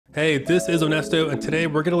Hey, this is Onesto, and today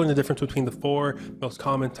we're going to learn the difference between the four most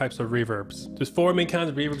common types of reverbs. There's four main kinds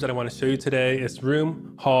of reverbs that I want to show you today. It's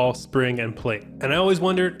room, hall, spring, and plate. And I always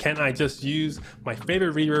wondered, can I just use my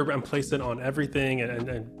favorite reverb and place it on everything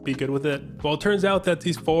and be good with it? Well, it turns out that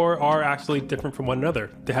these four are actually different from one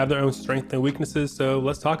another. They have their own strengths and weaknesses, so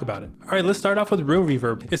let's talk about it. All right, let's start off with room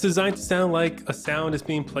reverb. It's designed to sound like a sound is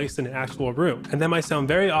being placed in an actual room. And that might sound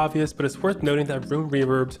very obvious, but it's worth noting that room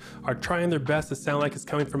reverbs are trying their best to sound like it's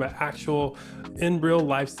coming from an actual in real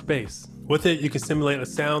life space. With it, you can simulate a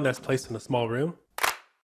sound that's placed in a small room.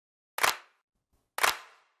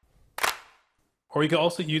 Or you can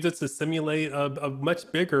also use it to simulate a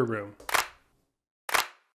much bigger room.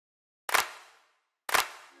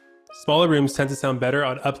 Smaller rooms tend to sound better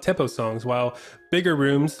on up-tempo songs, while bigger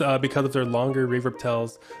rooms, because of their longer reverb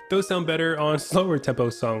tails, those sound better on slower tempo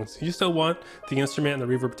songs. You still want the instrument and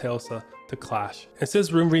the reverb tails to clash. And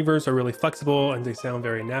since room reverbs are really flexible and they sound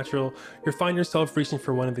very natural, you'll find yourself reaching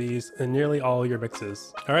for one of these in nearly all your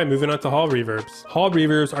mixes. All right, moving on to hall reverbs. Hall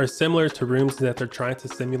reverbs are similar to rooms in that they're trying to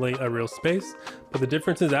simulate a real space, but the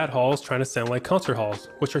difference is that halls trying to sound like concert halls,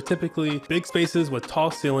 which are typically big spaces with tall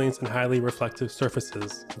ceilings and highly reflective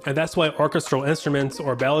surfaces. And that's why orchestral instruments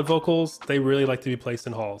or ballad vocals, they really like to be placed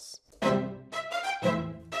in halls.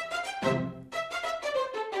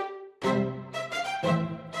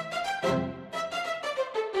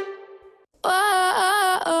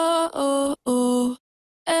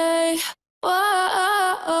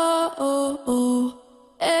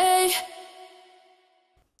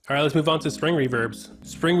 All right, let's move on to spring reverbs.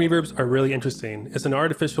 Spring reverbs are really interesting. It's an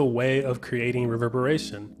artificial way of creating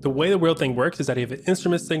reverberation. The way the real thing works is that you have an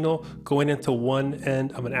instrument signal going into one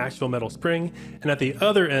end of an actual metal spring, and at the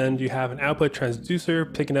other end, you have an output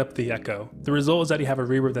transducer picking up the echo. The result is that you have a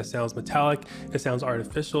reverb that sounds metallic, it sounds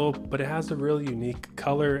artificial, but it has a really unique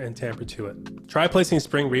color and timbre to it. Try placing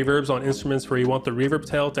spring reverbs on instruments where you want the reverb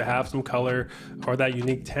tail to have some color or that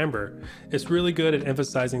unique timbre. It's really good at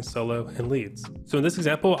emphasizing solo and leads. So in this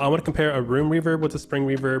example, I want to compare a room reverb with a spring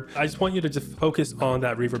reverb. I just want you to just focus on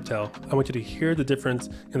that reverb tail. I want you to hear the difference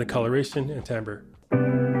in the coloration and timbre.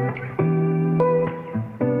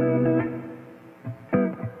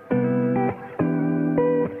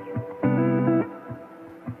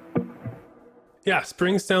 Yeah,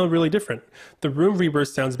 springs sound really different. The room reverb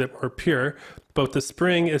sounds a bit more pure, but the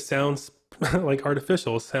spring, it sounds like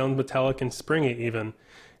artificial. It sounds metallic and springy even.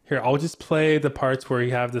 Here, I'll just play the parts where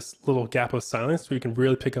you have this little gap of silence so you can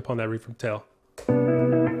really pick up on that reverb tail.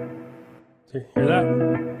 So hear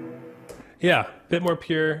that? Yeah, a bit more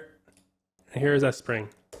pure. And here's that spring.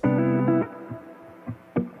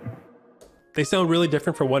 They sound really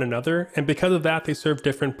different from one another, and because of that, they serve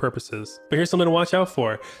different purposes. But here's something to watch out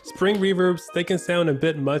for. Spring reverbs, they can sound a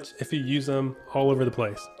bit much if you use them all over the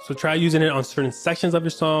place. So try using it on certain sections of your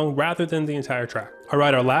song rather than the entire track. All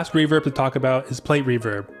right, our last reverb to talk about is plate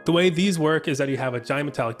reverb. The way these work is that you have a giant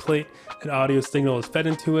metallic plate, an audio signal is fed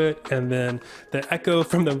into it, and then the echo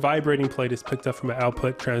from the vibrating plate is picked up from an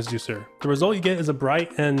output transducer. The result you get is a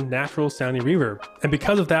bright and natural sounding reverb. And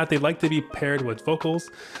because of that, they like to be paired with vocals,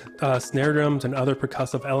 snare drums, and other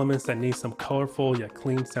percussive elements that need some colorful yet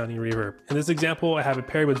clean sounding reverb. In this example, I have it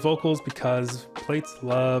paired with vocals because plates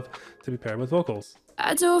love to be paired with vocals.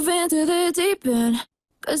 I dove into the deep end,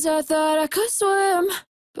 'cause I thought I could swim,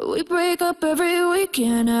 but we break up every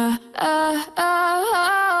weekend.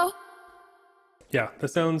 Yeah, that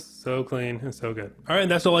sounds so clean and so good. All right,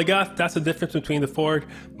 and that's all I got. That's the difference between the four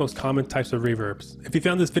most common types of reverbs. If you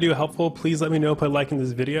found this video helpful, please let me know by liking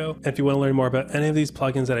this video. And if you want to learn more about any of these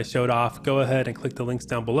plugins that I showed off, go ahead and click the links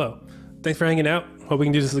down below. Thanks for hanging out. Hope we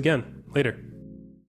can do this again later.